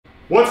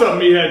What's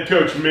up, meathead?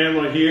 Coach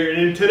MANdler here,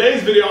 and in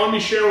today's video I'm going to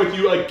be sharing with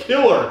you a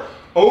killer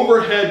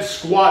overhead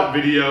squat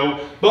video.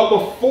 But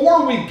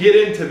before we get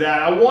into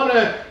that, I want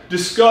to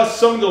discuss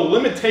some of the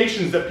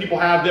limitations that people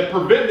have that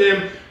prevent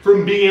them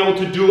from being able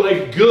to do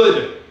a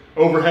good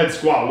overhead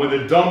squat with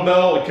a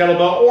dumbbell, a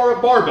kettlebell, or a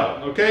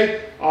barbell,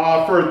 okay?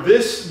 For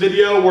this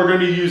video, we're going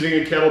to be using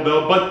a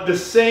kettlebell, but the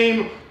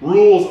same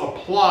rules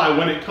apply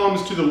when it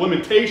comes to the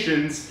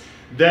limitations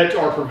that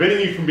are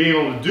preventing you from being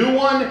able to do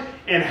one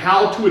and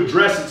how to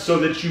address it so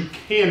that you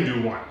can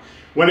do one.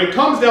 When it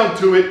comes down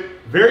to it,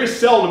 very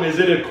seldom is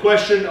it a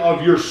question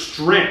of your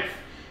strength.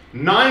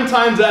 9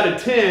 times out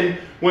of 10,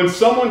 when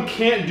someone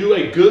can't do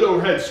a good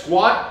overhead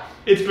squat,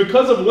 it's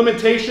because of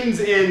limitations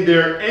in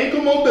their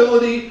ankle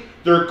mobility,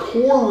 their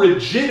core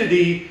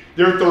rigidity,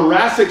 their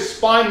thoracic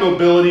spine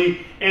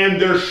mobility,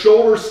 and their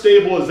shoulder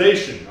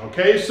stabilization,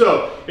 okay?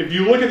 So if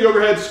you look at the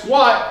overhead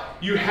squat,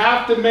 you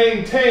have to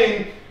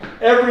maintain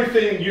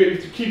everything. You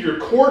have to keep your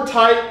core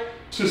tight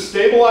to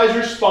stabilize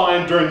your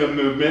spine during the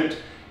movement.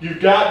 You've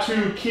got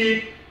to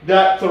keep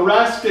that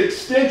thoracic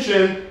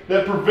extension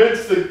that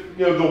prevents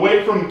the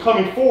weight from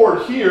coming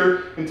forward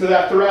here into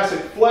that thoracic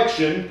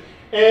flexion.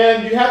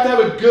 And you have to have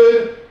a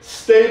good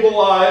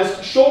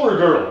stabilized shoulder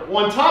girdle.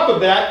 On top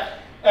of that,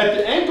 at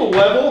the ankle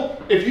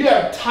level, if you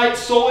have tight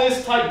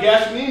soleus, tight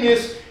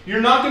gastrocnemius, you're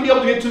not going to be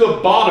able to get to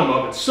the bottom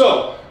of it.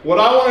 So what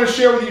I want to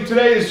share with you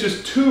today is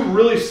just 2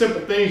 really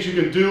simple things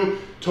you can do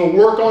to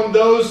work on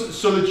those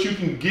so that you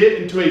can get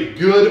into a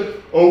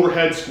good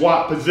overhead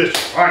squat position.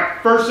 All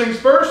right, first things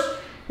first,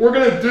 we're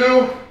going to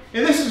do,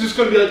 and this is just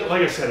going to be,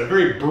 like I said, a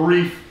very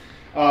brief,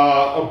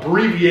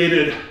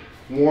 abbreviated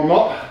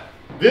warm-up.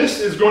 This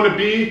is going to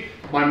be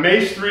my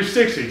Mace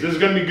 360s. This is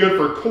going to be good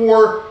for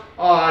core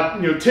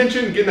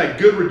tension, getting that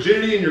good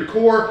rigidity in your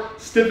core,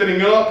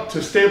 stiffening up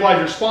to stabilize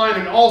your spine,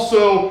 and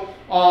also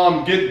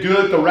get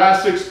good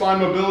thoracic spine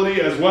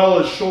mobility as well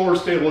as shoulder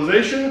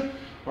stabilization.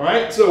 All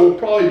right, so we'll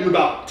probably do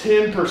about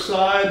 10 per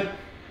side.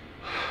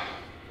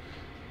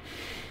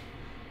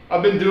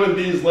 I've been doing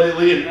these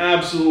lately and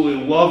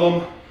absolutely love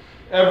them.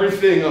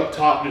 Everything up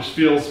top just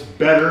feels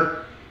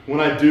better when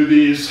I do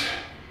these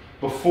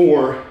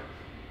before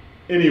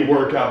any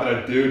workout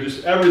that I do.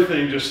 Just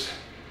everything just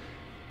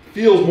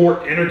feels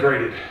more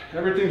integrated.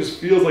 Everything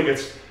just feels like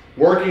it's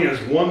working as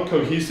one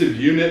cohesive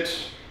unit.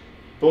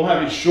 Don't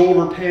have any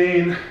shoulder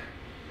pain.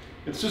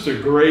 It's just a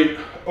great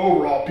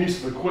overall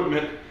piece of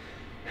equipment.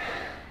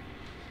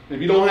 If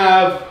you don't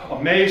have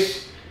a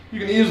mace, you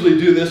can easily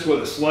do this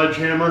with a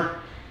sledgehammer.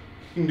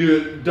 You can do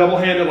it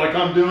double-handed like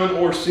I'm doing,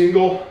 or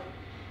single.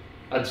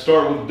 I'd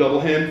start with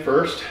double hand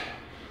first.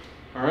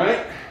 All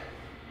right,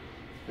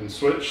 and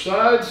switch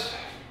sides.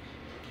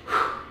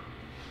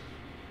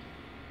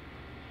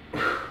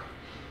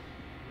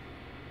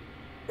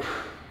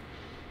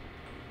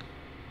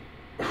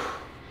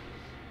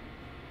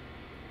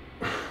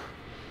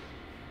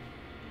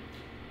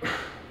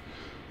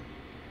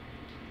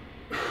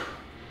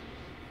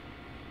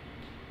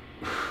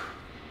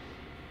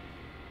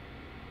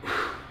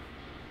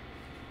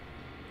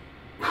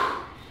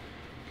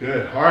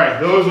 Good. All right,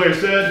 those, like I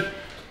said,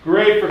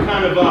 great for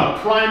kind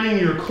of priming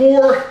your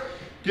core,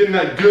 getting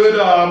that good,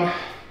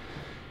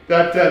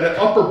 that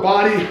upper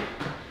body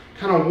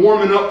kind of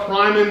warming up,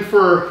 priming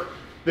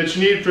that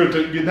you need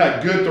to get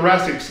that good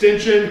thoracic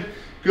extension,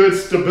 good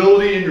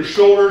stability in your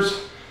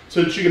shoulders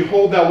so that you can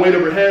hold that weight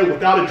overhead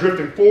without it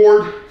drifting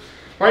forward.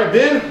 All right,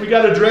 then we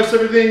got to address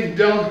everything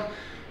down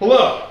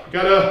below. We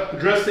got to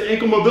address the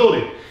ankle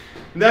mobility.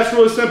 And that's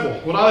really simple.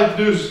 What I like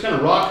to do is just kind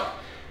of rock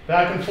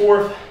back and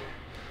forth,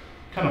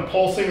 kind of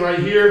pulsing right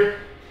here.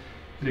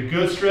 Get a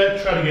good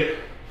stretch, try to get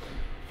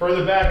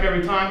further back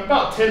every time.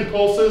 About 10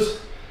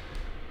 pulses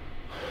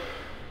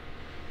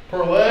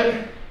per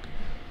leg.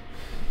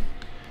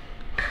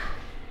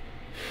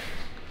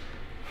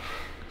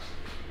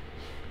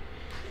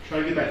 Try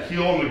to get that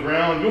heel on the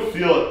ground. You'll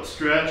feel it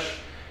stretch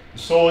the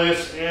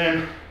soleus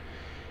and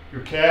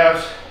your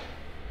calves.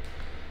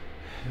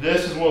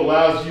 This is what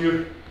allows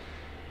you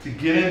to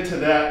get into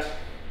that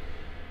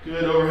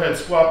good overhead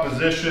squat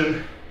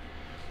position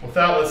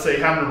without, let's say,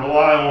 having to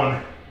rely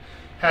on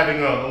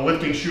having a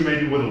lifting shoe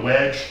maybe with a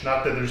wedge.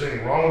 Not that there's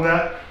anything wrong with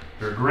that.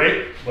 They're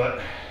great,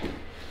 but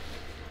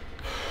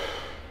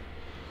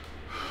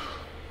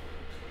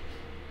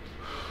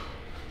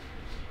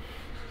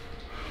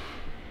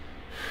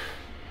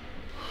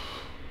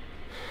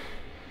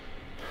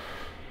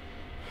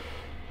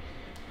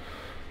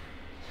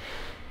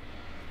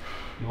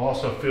you'll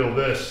also feel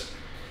this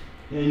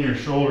in your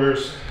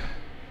shoulders.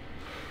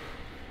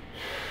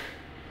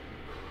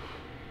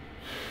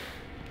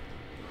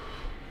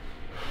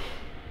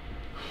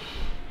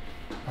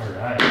 All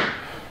right.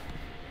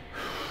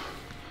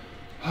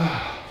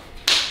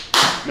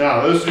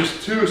 Now, those are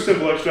just 2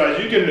 simple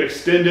exercises. You can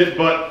extend it,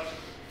 but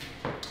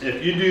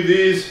if you do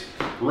these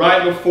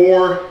right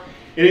before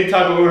any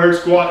type of overhead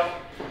squat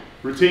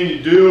routine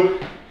you do,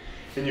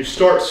 and you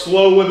start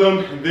slow with them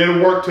and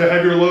then work to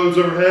heavier loads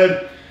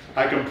overhead,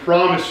 I can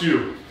promise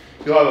you,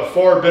 you'll have a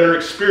far better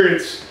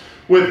experience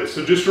with it.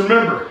 So just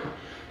remember,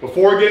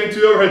 Before getting to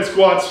the overhead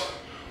squats,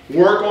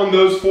 work on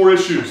those 4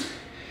 issues.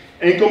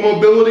 Ankle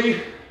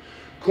mobility,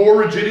 core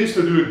rigidity,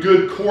 so do a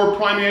good core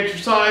priming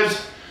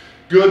exercise,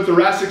 good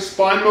thoracic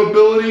spine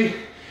mobility,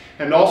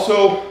 and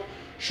also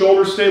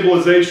shoulder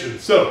stabilization.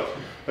 So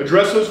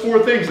address those 4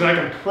 things and I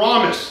can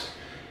promise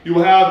you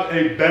will have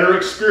a better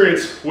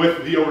experience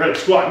with the overhead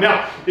squat.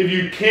 Now, if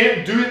you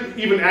can't do it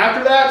even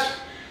after that,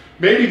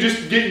 maybe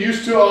just get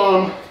used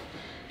to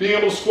being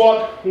able to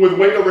squat with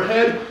weight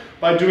overhead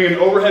by doing an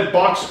overhead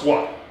box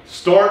squat.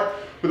 Start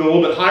with a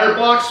little bit higher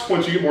box.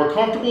 Once you get more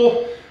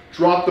comfortable,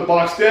 drop the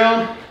box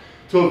down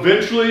till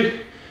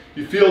eventually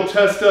you feel like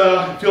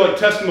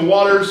testing the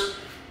waters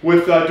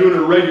with doing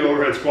a regular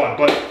overhead squat.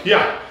 But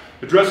yeah,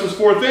 address those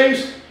 4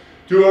 things,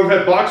 do an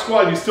overhead box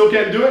squat, you still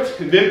can't do it,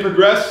 and then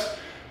progress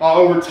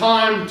over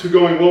time to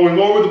going lower and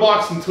lower with the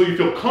box until you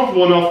feel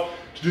comfortable enough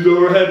to do the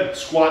overhead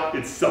squat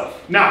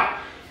itself. Now,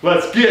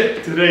 let's get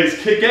to today's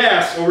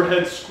kick-ass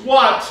overhead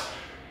squat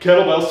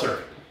kettlebell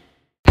circuit.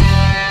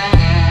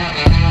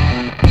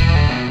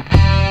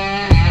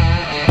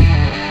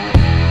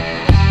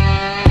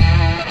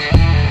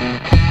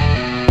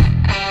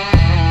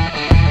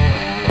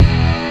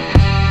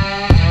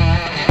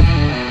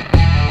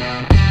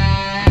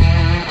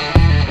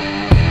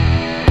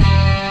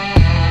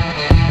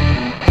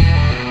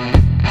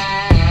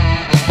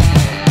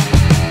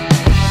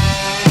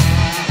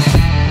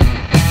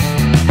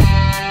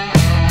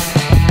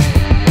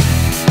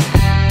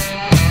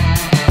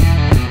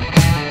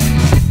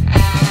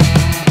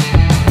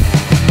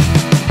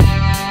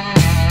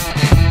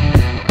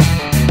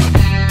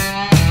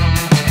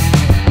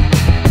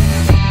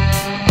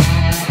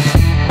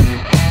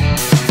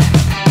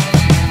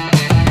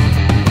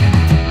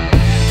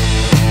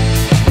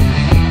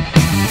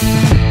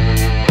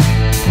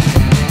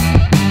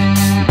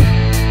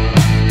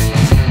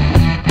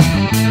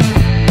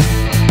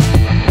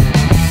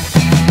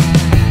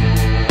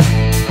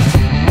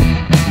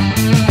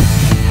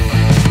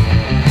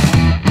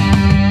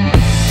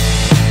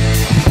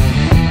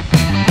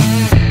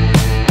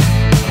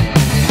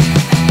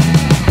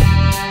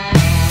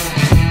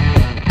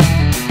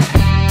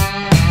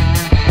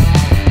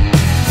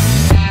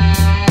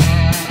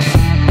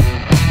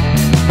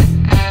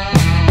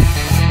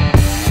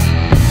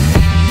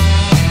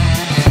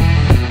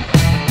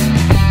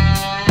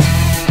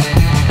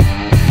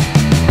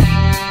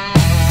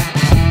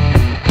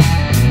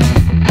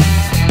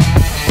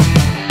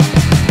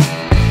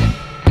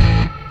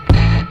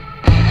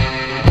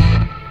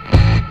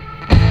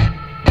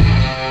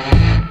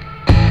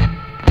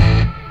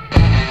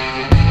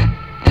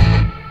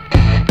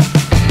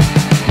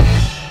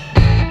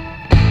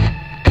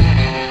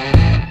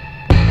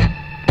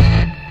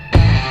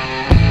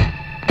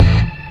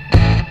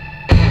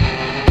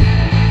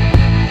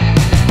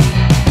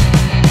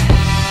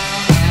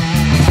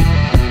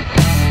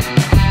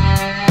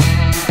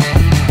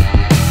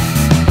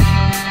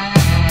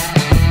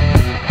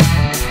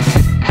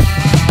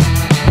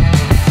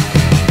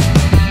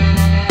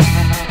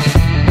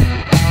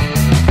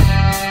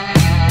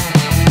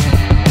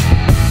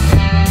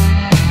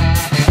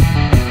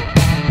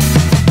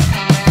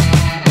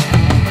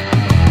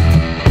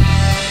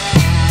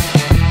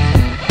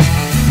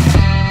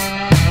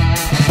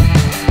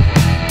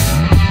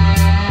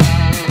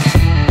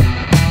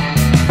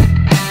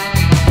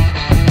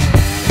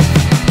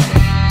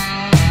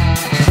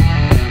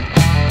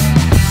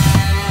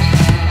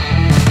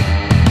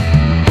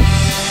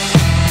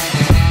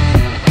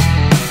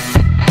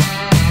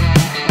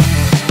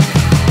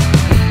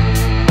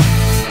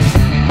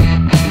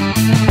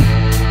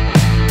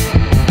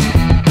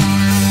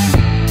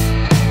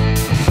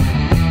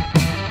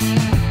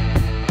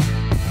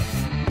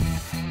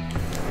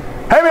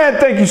 Hey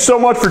man, thank you so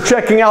much for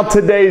checking out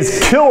today's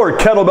killer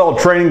kettlebell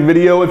training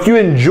video. If you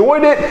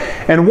enjoyed it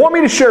and want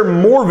me to share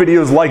more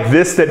videos like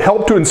this that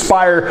help to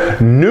inspire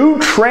new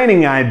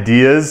training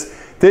ideas,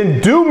 then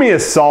do me a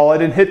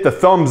solid and hit the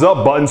thumbs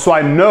up button so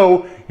I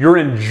know you're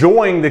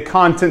enjoying the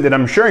content that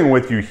I'm sharing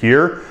with you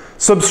here.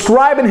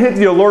 Subscribe and hit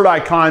the alert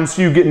icon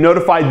so you get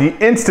notified the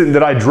instant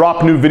that I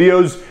drop new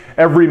videos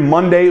every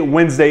Monday,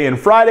 Wednesday, and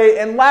Friday.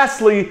 And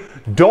lastly,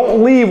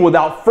 don't leave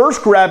without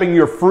first grabbing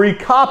your free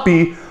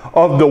copy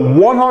of the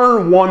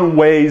 101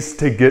 Ways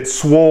to Get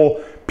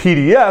Swole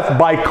PDF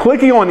by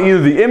clicking on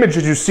either the image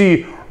that you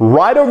see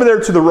right over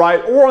there to the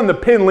right or on the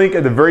pin link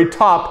at the very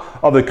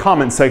top of the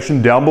comment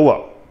section down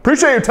below.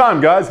 Appreciate your time,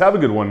 guys. Have a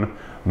good one.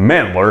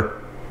 MANdler